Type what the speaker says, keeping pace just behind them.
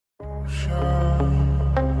ocean,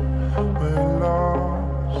 we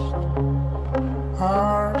lost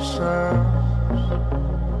ourselves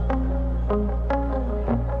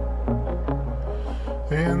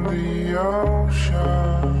in the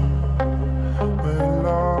ocean. We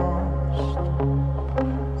lost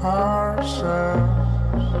ourselves.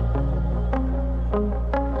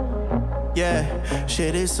 Yeah,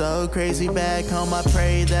 shit is so crazy back home. I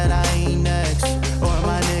pray that I ain't next. Or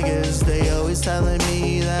my niggas, they always telling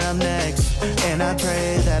me that I'm next. And I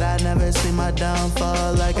pray that I never see my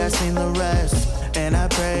downfall like I seen the rest. And I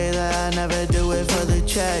pray that I never do it for the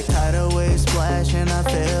check. Tidal waves splash and I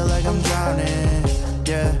feel like I'm drowning.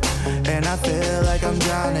 Yeah, and I feel like I'm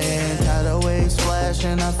drowning. Tidal waves splash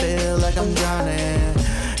and I feel like I'm drowning.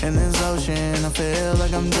 In this ocean, I feel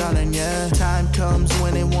like I'm drowning, yeah. Time comes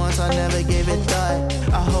when it wants, I never gave it thought.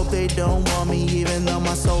 I hope they don't want me even though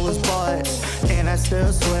my soul is bought. And I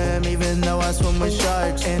still swim even though I swim with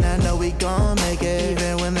sharks. And I know we gon' make it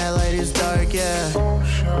even when that light is dark, yeah.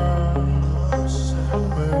 Ocean,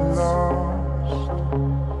 we lost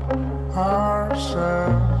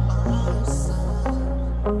ourselves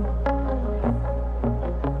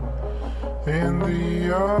in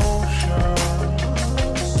the ocean.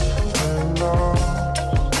 We lost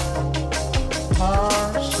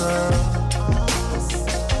ourselves.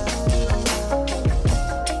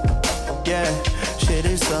 Yeah, shit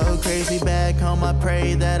is so crazy back home. I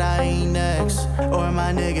pray that I ain't next. Or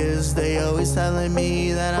my niggas, they always telling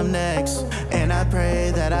me that I'm next. And I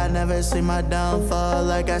pray that I never see my downfall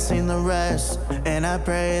like I seen the rest. And I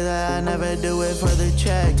pray that I never do it for the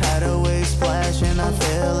check. Tidal waves splash and I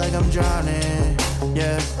feel like I'm drowning.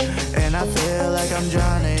 Yeah, and I feel like I'm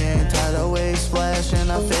drowning. Tidal waves splash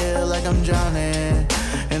and I feel like I'm drowning.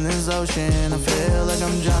 In this ocean, I feel like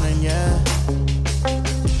I'm drowning, yeah.